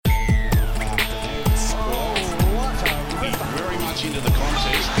much into the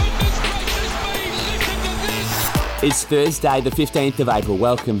contest. It's Thursday, the 15th of April.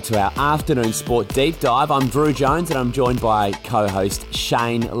 Welcome to our afternoon sport deep dive. I'm Drew Jones and I'm joined by co-host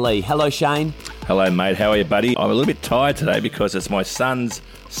Shane Lee. Hello, Shane. Hello, mate. How are you, buddy? I'm a little bit tired today because it's my son's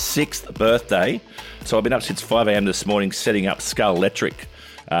 6th birthday. So I've been up since 5 a.m. this morning setting up Skull Electric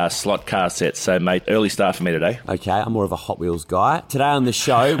slot car sets. So, mate, early start for me today. Okay, I'm more of a Hot Wheels guy. Today on the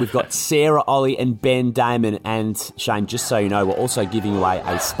show, we've got Sarah, Ollie and Ben Damon. And Shane, just so you know, we're also giving away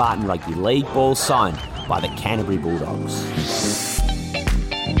a Spartan Rugby League ball signed by the Canterbury Bulldogs.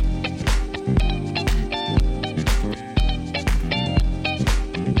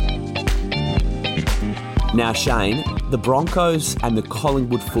 Now, Shane, the Broncos and the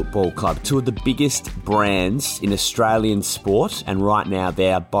Collingwood Football Club, two of the biggest brands in Australian sport, and right now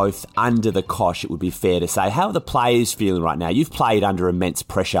they're both under the cosh, it would be fair to say. How are the players feeling right now? You've played under immense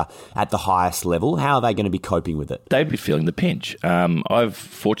pressure at the highest level. How are they going to be coping with it? They'd be feeling the pinch. I've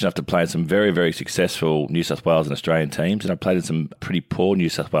fortunate enough to play in some very, very successful New South Wales and Australian teams, and I've played in some pretty poor New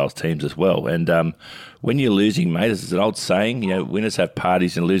South Wales teams as well. And when you're losing, mate, it's an old saying, winners have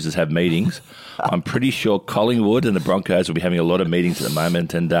parties and losers have meetings. I'm pretty sure Collingwood and the Broncos will be having a lot of meetings at the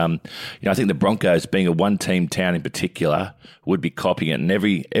moment. And, I think the Broncos, being a one-team town in particular, would be copying it. And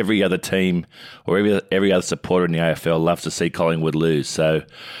every other team or every other supporter in the AFL loves to see Collingwood lose. So,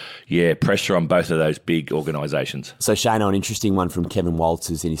 yeah, pressure on both of those big organisations. So, Shane, an interesting one from Kevin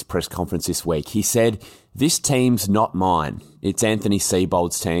Walters in his press conference this week. He said, "This team's not mine. It's Anthony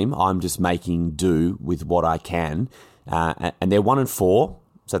Seibold's team. I'm just making do with what I can." And they're 1-4.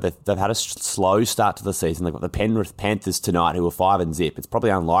 So they've had a slow start to the season. They've got the Penrith Panthers tonight, who are 5-0. It's probably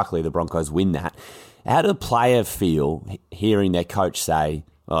unlikely the Broncos win that. How do the player feel hearing their coach say,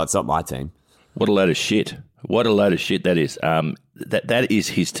 "Oh, it's not my team"? What a load of shit. What a load of shit that is. That is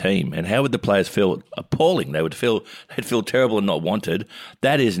his team. And how would the players feel? Appalling. They'd feel terrible and not wanted.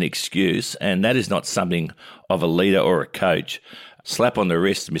 That is an excuse, and that is not something of a leader or a coach. Slap on the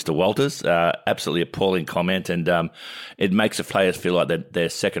wrist, Mr. Walters. Absolutely appalling comment, and it makes the players feel like they're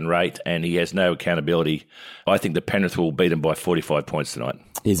second rate, and he has no accountability. I think the Penrith will beat them by 45 points tonight.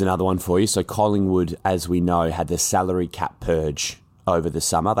 Here's another one for you. So Collingwood, as we know, had the salary cap purge over the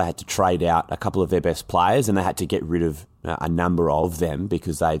summer. They had to trade out a couple of their best players, and they had to get rid of a number of them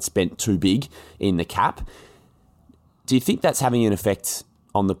because they had spent too big in the cap. Do you think that's having an effect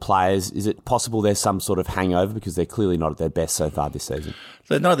on the players? Is it possible there's some sort of hangover because they're clearly not at their best so far this season?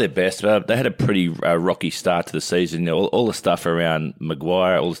 They're not at their best, but they had a pretty rocky start to the season. All the stuff around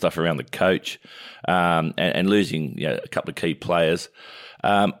Maguire, all the stuff around the coach, and losing a couple of key players.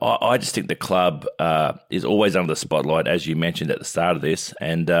 I just think the club is always under the spotlight, as you mentioned at the start of this,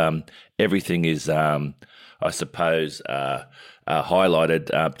 and everything is, I suppose, highlighted,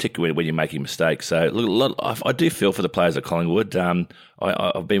 particularly when you're making mistakes. So look, I do feel for the players at Collingwood.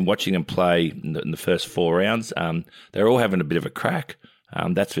 I've been watching them play in the first 4 rounds. They're all having a bit of a crack.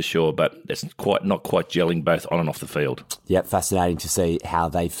 That's for sure, but it's not quite gelling both on and off the field. Yep, fascinating to see how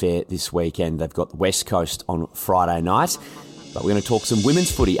they fare this weekend. They've got the West Coast on Friday night, but we're going to talk some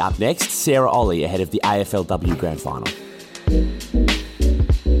women's footy up next. Sarah, Ollie ahead of the AFLW Grand Final.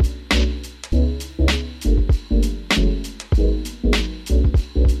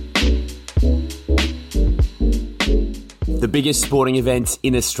 The biggest sporting event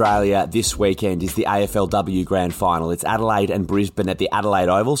in Australia this weekend is the AFLW Grand Final. It's Adelaide and Brisbane at the Adelaide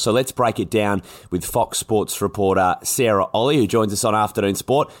Oval. So let's break it down with Fox Sports reporter Sarah Ollie, who joins us on Afternoon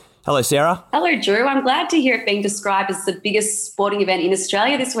Sport. Hello, Sarah. Hello, Drew. I'm glad to hear it being described as the biggest sporting event in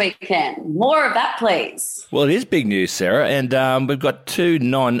Australia this weekend. More of that, please. Well, it is big news, Sarah, and we've got 2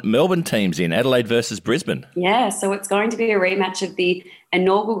 non-Melbourne teams in, Adelaide versus Brisbane. Yeah, so it's going to be a rematch of the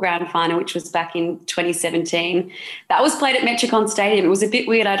inaugural grand final, which was back in 2017. That was played at Metricon Stadium. It was a bit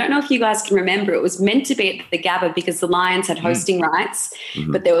weird. I don't know if you guys can remember. It was meant to be at the Gabba because the Lions had hosting rights,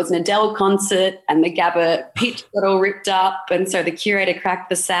 but there was an Adele concert and the Gabba pitch got all ripped up, and so the curator cracked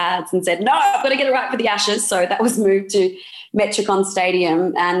the sads and said, "No, I've got to get it right for the Ashes." So that was moved to Metricon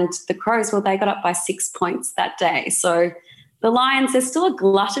Stadium, and the Crows, well, they got up by 6 points that day. So the Lions, there's still a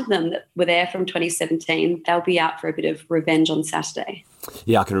glut of them that were there from 2017. They'll be out for a bit of revenge on Saturday.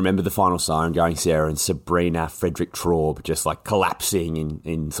 Yeah, I can remember the final siren going, Sarah, and Sabrina Frederick-Traub just like collapsing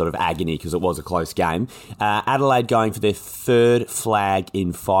in sort of agony because it was a close game. Adelaide going for their 3rd flag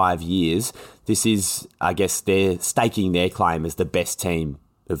in 5 years. This is, I guess, they're staking their claim as the best team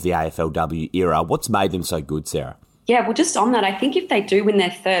of the AFLW era. What's made them so good, Sarah? Yeah, well, just on that, I think if they do win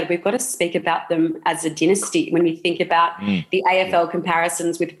their 3rd, we've got to speak about them as a dynasty. When we think about the AFL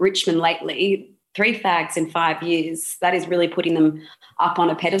comparisons with Richmond lately, 3 fags in 5 years. That is really putting them up on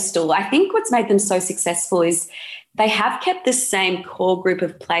a pedestal. I think what's made them so successful is they have kept the same core group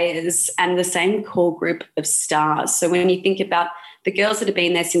of players and the same core group of stars. So when you think about the girls that have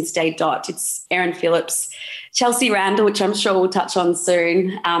been there since day dot, it's Erin Phillips, Chelsea Randall, which I'm sure we'll touch on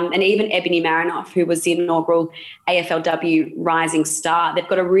soon, and even Ebony Marinoff, who was the inaugural AFLW Rising Star. They've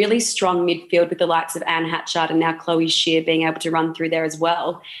got a really strong midfield with the likes of Anne Hatchard and now Chloe Shear being able to run through there as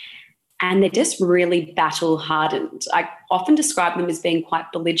well. And they're just really battle-hardened. I often describe them as being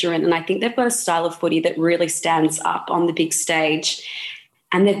quite belligerent, and I think they've got a style of footy that really stands up on the big stage.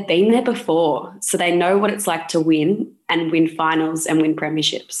 And they've been there before, so they know what it's like to win and win finals and win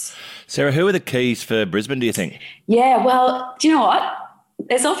premierships. Sarah, who are the keys for Brisbane, do you think? Yeah, well, do you know what?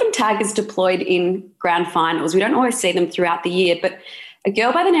 There's often taggers deployed in grand finals. We don't always see them throughout the year, but a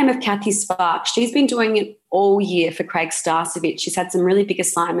girl by the name of Kathy Sparks, she's been doing it all year for Craig Starcevich. She's had some really big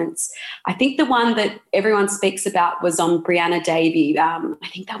assignments. I think the one that everyone speaks about was on Brianna Davey. I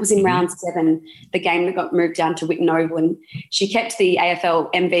think that was in round 7, the game that got moved down to Whitten Oval. And she kept the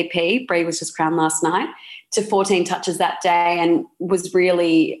AFL MVP, Brie was just crowned last night, to 14 touches that day and was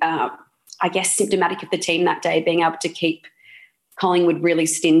really, symptomatic of the team that day, being able to keep Collingwood really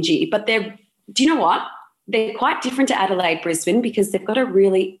stingy. But do you know what? They're quite different to Adelaide, Brisbane, because they've got a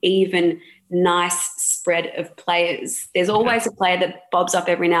really even, nice spread of players. There's always a player that bobs up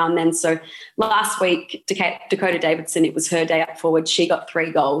every now and then. So last week, Dakota Davidson, it was her day up forward. She got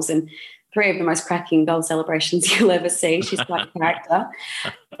 3 goals and 3 of the most cracking goal celebrations you'll ever see. She's quite a character.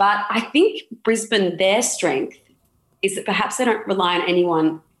 But I think Brisbane, their strength is that perhaps they don't rely on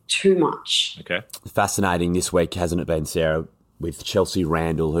anyone too much. Okay. Fascinating this week, hasn't it been, Sarah, with Chelsea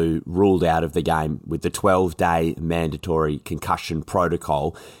Randall, who ruled out of the game with the 12-day mandatory concussion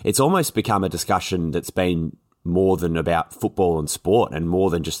protocol. It's almost become a discussion that's been more than about football and sport and more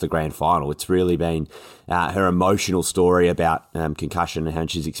than just the grand final. It's really been her emotional story about concussion and how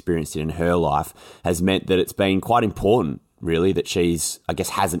she's experienced it in her life has meant that it's been quite important, really, that she's, I guess,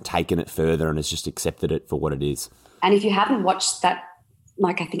 hasn't taken it further and has just accepted it for what it is. And if you haven't watched that,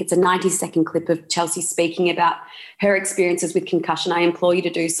 I think it's a 90-second clip of Chelsea speaking about her experiences with concussion, I implore you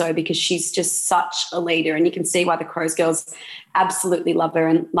to do so, because she's just such a leader and you can see why the Crows girls absolutely love her.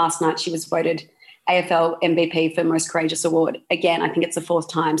 And last night she was voted AFL MVP for Most Courageous Award. Again, I think it's the 4th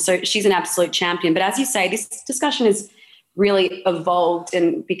time. So she's an absolute champion. But as you say, this discussion has really evolved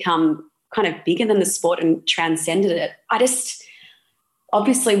and become kind of bigger than the sport and transcended it.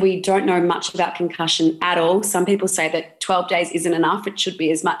 Obviously, we don't know much about concussion at all. Some people say that 12 days isn't enough. It should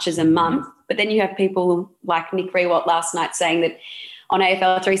be as much as a month. But then you have people like Nick Rewalt last night saying that on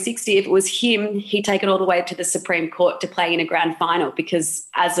AFL 360, if it was him, he'd take it all the way to the Supreme Court to play in a grand final, because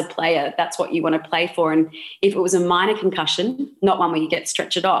as a player, that's what you want to play for. And if it was a minor concussion, not one where you get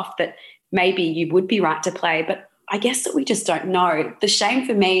stretchered off, that maybe you would be right to play. But I guess that we just don't know. The shame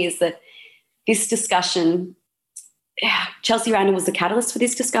for me is that this discussion, Chelsea Randall was the catalyst for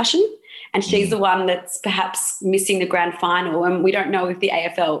this discussion, and she's the one that's perhaps missing the grand final. And we don't know if the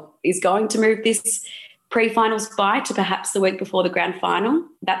AFL is going to move this pre-finals bye to perhaps the week before the grand final.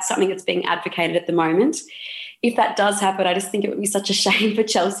 That's something that's being advocated at the moment. If that does happen, I just think it would be such a shame for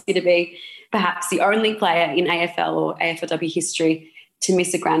Chelsea to be perhaps the only player in AFL or AFLW history to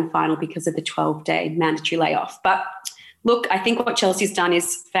miss a grand final because of the 12-day mandatory layoff. But look, I think what Chelsea's done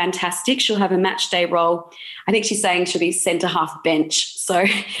is fantastic. She'll have a match day role. I think she's saying she'll be centre-half bench. So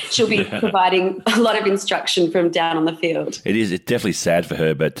she'll be providing a lot of instruction from down on the field. It's definitely sad for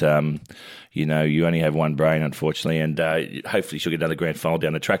her, but, you only have one brain, unfortunately, and hopefully she'll get another grand final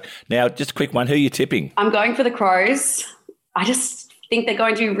down the track. Now, just a quick one. Who are you tipping? I'm going for the Crows. I just think they're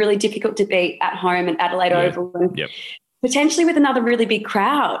going to be really difficult to beat at home at Adelaide Oval. And potentially with another really big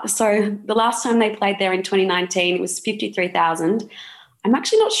crowd. So the last time they played there in 2019, it was 53,000. I'm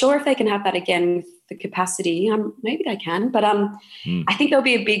actually not sure if they can have that again with the capacity. Maybe they can, but I think there'll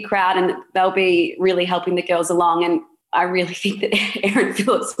be a big crowd and they'll be really helping the girls along. And I really think that Erin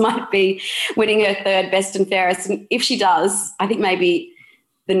Phillips might be winning her 3rd best and fairest. And if she does, I think maybe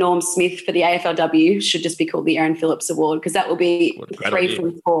the Norm Smith for the AFLW should just be called the Erin Phillips Award, because that will be 3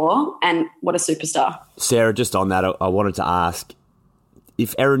 from 4, and what a superstar. Sarah, just on that, I wanted to ask,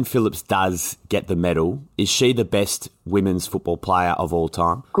 if Erin Phillips does get the medal, is she the best women's football player of all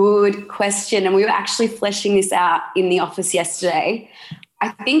time? Good question, and we were actually fleshing this out in the office yesterday. I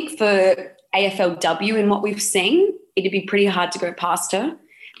think for AFLW and what we've seen, it'd be pretty hard to go past her.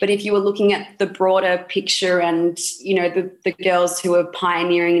 But if you were looking at the broader picture and, the girls who are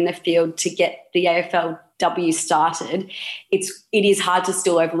pioneering in the field to get the AFLW started, it is hard to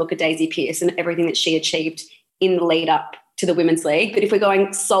still overlook a Daisy Pearce and everything that she achieved in the lead up to the Women's League. But if we're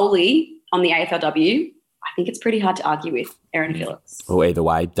going solely on the AFLW, I think it's pretty hard to argue with Erin Phillips. Well, either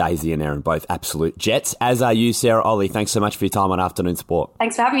way, Daisy and Erin both absolute jets, as are you, Sarah Ollie. Thanks so much for your time on Afternoon Sport.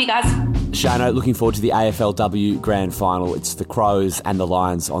 Thanks for having me, guys. Shano, looking forward to the AFLW Grand Final. It's the Crows and the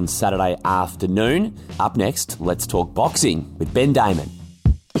Lions on Saturday afternoon. Up next, let's talk boxing with Ben Damon.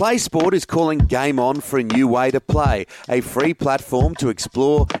 Play Sport is calling Game On for a new way to play, a free platform to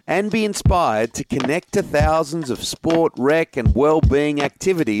explore and be inspired to connect to thousands of sport, rec and well-being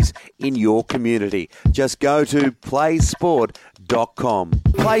activities in your community. Just go to playsport.com.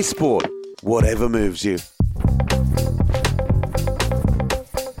 Play Sport, whatever moves you.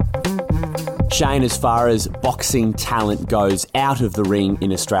 Shane, as far as boxing talent goes out of the ring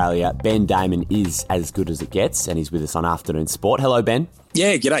in Australia, Ben Damon is as good as it gets, and he's with us on Afternoon Sport. Hello, Ben.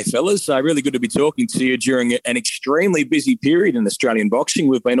 Yeah, g'day, fellas. Really good to be talking to you during an extremely busy period in Australian boxing.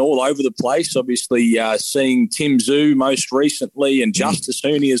 We've been all over the place, obviously seeing Tim Tszyu most recently and Justice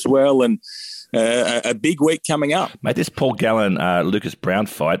Hooney as well, and a big week coming up. Mate, this Paul Gallen, Lucas Brown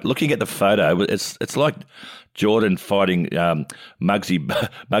fight, looking at the photo, it's like Jordan fighting Muggsy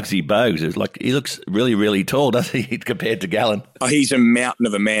Bogues. It's like he looks really, really tall, doesn't he, compared to Gallen? Oh, he's a mountain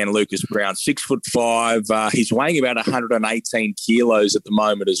of a man, Lucas Brown, 6'5". He's weighing about 118 kilos at the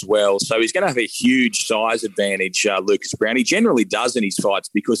moment as well. So he's going to have a huge size advantage, Lucas Brown. He generally does in his fights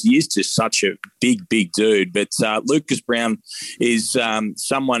because he is just such a big, big dude. But Lucas Brown is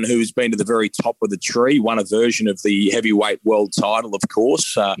someone who's been to the very top of the tree, won a version of the heavyweight world title, of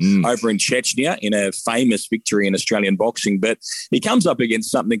course, over in Chechnya in a famous victory in Australian boxing. But he comes up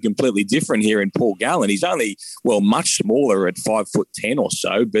against something completely different here in Paul Gallen. He's only, much smaller at 5'10" or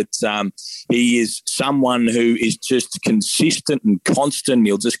so, but he is someone who is just consistent and constant.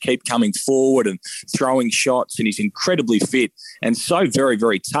 He'll just keep coming forward and throwing shots, and he's incredibly fit and so very,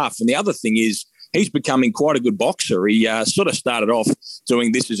 very tough. And the other thing is, he's becoming quite a good boxer. He sort of started off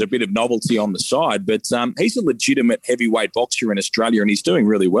doing this as a bit of novelty on the side, but he's a legitimate heavyweight boxer in Australia, and he's doing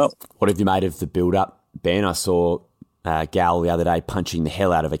really well. What have you made of the build-up, Ben? I saw Gal the other day punching the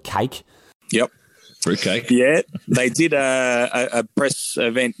hell out of a cake. Yep. Fruitcake. Yeah, they did a press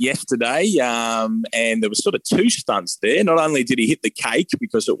event yesterday, and there was sort of two stunts there. Not only did he hit the cake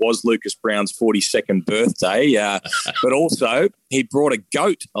because it was Lucas Brown's 42nd birthday, but also he brought a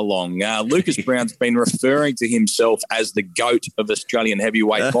goat along. Lucas Brown's been referring to himself as the GOAT of Australian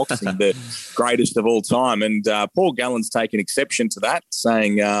heavyweight boxing, the greatest of all time. And Paul Gallen's taken exception to that,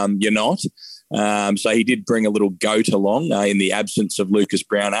 saying, you're not. So he did bring a little goat along in the absence of Lucas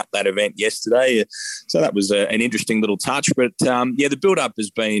Brown at that event yesterday. So that was an interesting little touch. But, the build-up has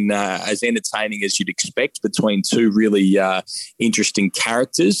been as entertaining as you'd expect between two really interesting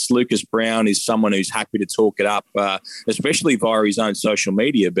characters. Lucas Brown is someone who's happy to talk it up, especially via his own social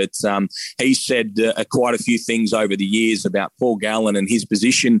media. But he said quite a few things over the years about Paul Gallen and his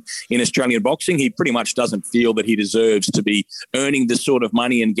position in Australian boxing. He pretty much doesn't feel that he deserves to be earning the sort of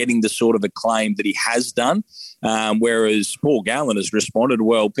money and getting the sort of acclaim that he has done, whereas Paul Gallen has responded,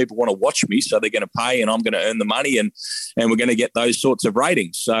 well, people want to watch me, so they're going to pay and I'm going to earn the money, and we're going to get those sorts of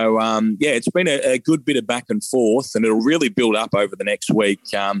ratings. So, it's been a good bit of back and forth, and it'll really build up over the next week.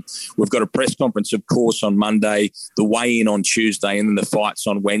 We've got a press conference, of course, on Monday, the weigh-in on Tuesday, and then the fights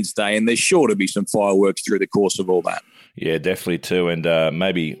on Wednesday, and there's sure to be some fireworks through the course of all that. Yeah, definitely too, and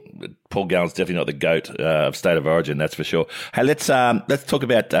maybe Paul Gallen's definitely not the GOAT of State of Origin, that's for sure. Hey, let's talk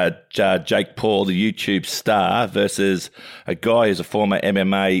about Jake Paul, the YouTube star, versus a guy who's a former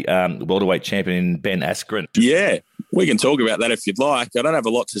MMA welterweight champion, Ben Askren. Yeah, we can talk about that if you'd like. I don't have a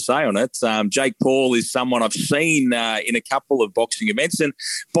lot to say on it. Jake Paul is someone I've seen in a couple of boxing events, and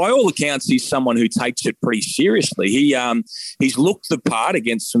by all accounts, he's someone who takes it pretty seriously. He's looked the part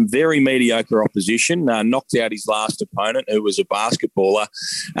against some very mediocre opposition, knocked out his last opponent, who was a basketballer.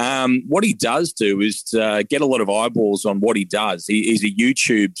 What he does do is get a lot of eyeballs on what he does. He's a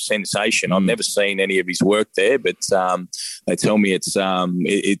YouTube sensation. I've never seen any of his work there, but they tell me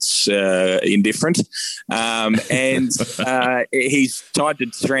it's indifferent. And he's tried to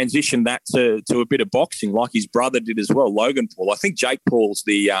transition that to a bit of boxing like his brother did as well, Logan Paul. I think Jake Paul's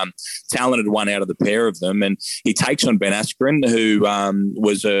the talented one out of the pair of them, and he takes on Ben Askren, who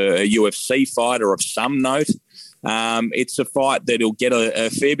was a UFC fighter of some note. It's a fight that will get a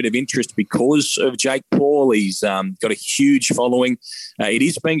fair bit of interest because of Jake Paul. He's got a huge following. It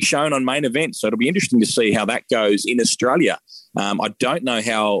is being shown on Main Event, so it'll be interesting to see how that goes in Australia. I don't know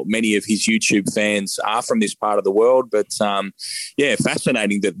how many of his YouTube fans are from this part of the world, but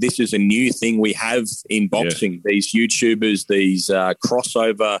fascinating that this is a new thing we have in boxing. Yeah. These YouTubers, these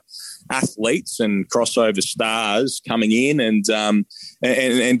crossover athletes and crossover stars coming in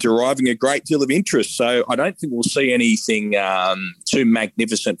and deriving a great deal of interest. So I don't think we'll see anything too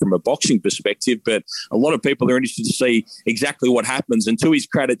magnificent from a boxing perspective, but a lot of people are interested to see exactly what happens. And to his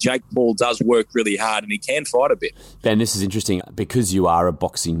credit, Jake Paul does work really hard and he can fight a bit. Ben, this is interesting. Because you are a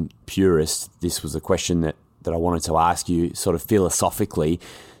boxing purist, this was a question that I wanted to ask you sort of philosophically.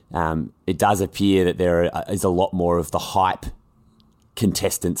 It does appear that there is a lot more of the hype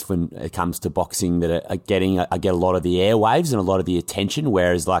contestants when it comes to boxing that get a lot of the airwaves and a lot of the attention,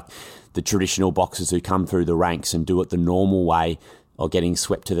 whereas like the traditional boxers who come through the ranks and do it the normal way or getting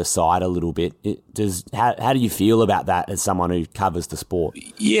swept to the side a little bit. How do you feel about that as someone who covers the sport?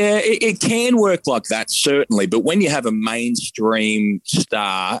 Yeah, it can work like that, certainly. But when you have a mainstream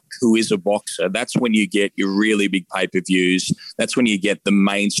star who is a boxer, that's when you get your really big pay-per-views. That's when you get the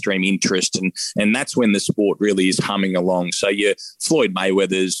mainstream interest. And that's when the sport really is humming along. So your Floyd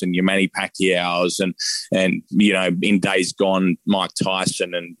Mayweathers and your Manny Pacquiao's and you know, in days gone, Mike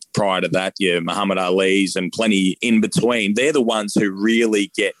Tyson, and prior to that, your Muhammad Ali's and plenty in between. They're the ones who really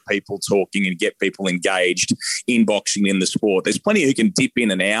get people talking and get people engaged in boxing, in the sport. There's plenty who can dip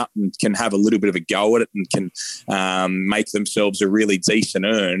in and out and can have a little bit of a go at it and can make themselves a really decent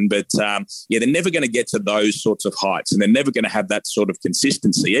earn. But, they're never going to get to those sorts of heights, and they're never going to have that sort of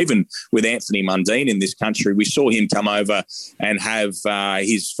consistency. Even with Anthony Mundine in this country, we saw him come over and have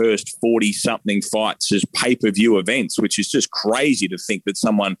his first 40-something fights as pay-per-view events, which is just crazy to think that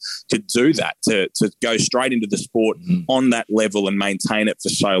someone could do that, to go straight into the sport on that level and maintain it for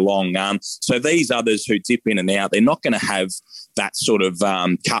so long. So these others who dip in and out, they're not going to have that sort of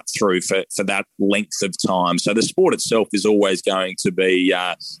cut through for that length of time. So the sport itself is always going to be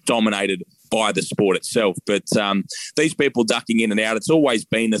dominated by the sport itself. But these people ducking in and out, it's always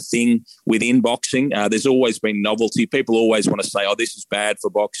been a thing within boxing. There's always been novelty. People always want to say, oh, this is bad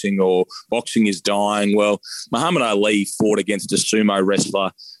for boxing, or boxing is dying. Well, Muhammad Ali fought against a sumo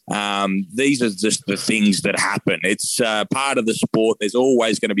wrestler. These are just the things that happen. It's part of the sport. There's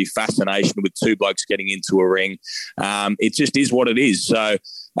always going to be fascination with two blokes getting into a ring. It just is what it is. So,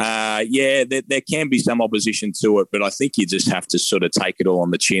 there can be some opposition to it, but I think you just have to sort of take it all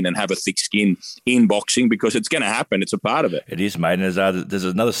on the chin and have a thick skin in boxing, because it's going to happen. It's a part of it. It is, mate. And there's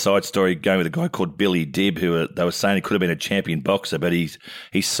another side story going with a guy called Billy Dibb, who they were saying he could have been a champion boxer, but he's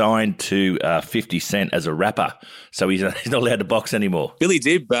signed to 50 Cent as a rapper, so he's not allowed to box anymore. Billy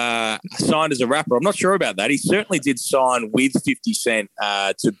Dibb signed as a rapper. I'm not sure about that. He certainly did sign with 50 Cent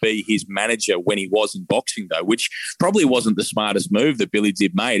to be his manager when he was in boxing, though, which probably wasn't the smartest move that Billy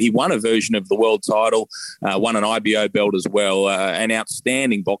Dibb made. He won a version of the world title, won an IBO belt as well. An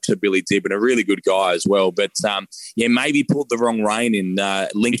outstanding boxer, Billy Dibb, and a really good guy as well. But, maybe pulled the wrong rein in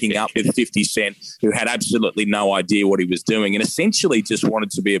linking up with 50 Cent, who had absolutely no idea what he was doing and essentially just wanted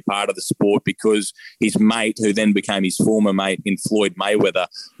to be a part of the sport because his mate, who then became his former mate in Floyd Mayweather,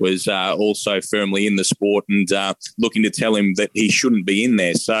 was also firmly in the sport and looking to tell him that he shouldn't be in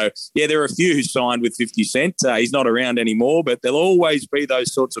there. So, there are a few who signed with 50 Cent. He's not around anymore, but there'll always be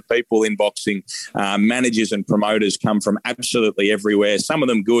those sorts of people in boxing. Managers and promoters come from absolutely everywhere, some of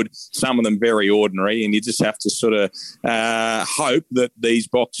them good, some of them very ordinary, and you just have to sort of hope that these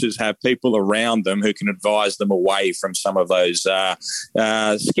boxers have people around them who can advise them away from some of those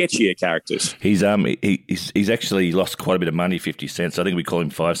sketchier characters. He's actually lost quite a bit of money, 50 Cent, so I think we call him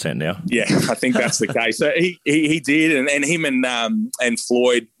 5 Cent now. Yeah, I think that's the case. So he did, and him and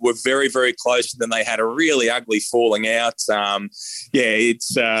Floyd were very, very close, and then they had a really ugly falling out.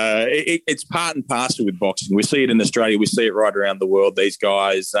 It's part and parcel with boxing. We see it in Australia. We see it right around the world. These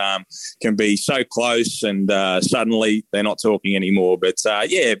guys can be so close and suddenly they're not talking anymore. But,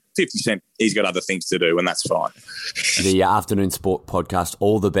 50 Cent, he's got other things to do, and that's fine. The Afternoon Sport podcast,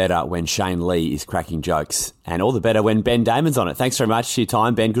 all the better when Shane Lee is cracking jokes, and all the better when Ben Damon's on it. Thanks very much for your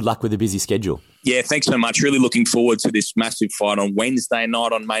time, Ben. Good luck with the busy schedule. Yeah, thanks so much. Really looking forward to this massive fight on Wednesday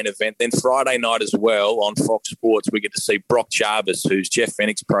night on Main Event. Then Friday night as well on Fox Sports, we get to see Brock Jarvis, who's Jeff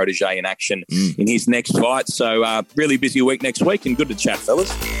Fennick's protege, in action in his next fight. So really busy week next week, and good to chat,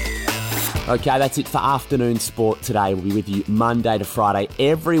 fellas. Okay, that's it for Afternoon Sport today. We'll be with you Monday to Friday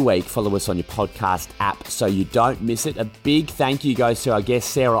every week. Follow us on your podcast app so you don't miss it. A big thank you goes to our guests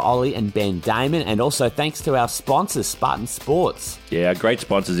Sarah Ollie and Ben Damon, and also thanks to our sponsors, Spartan Sports. Yeah, our great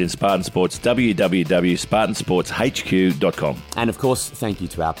sponsors in Spartan Sports, www.spartansportshq.com. And of course, thank you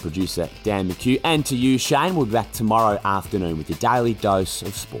to our producer, Dan McHugh, and to you, Shane. We'll be back tomorrow afternoon with your daily dose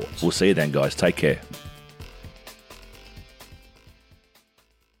of sports. We'll see you then, guys. Take care.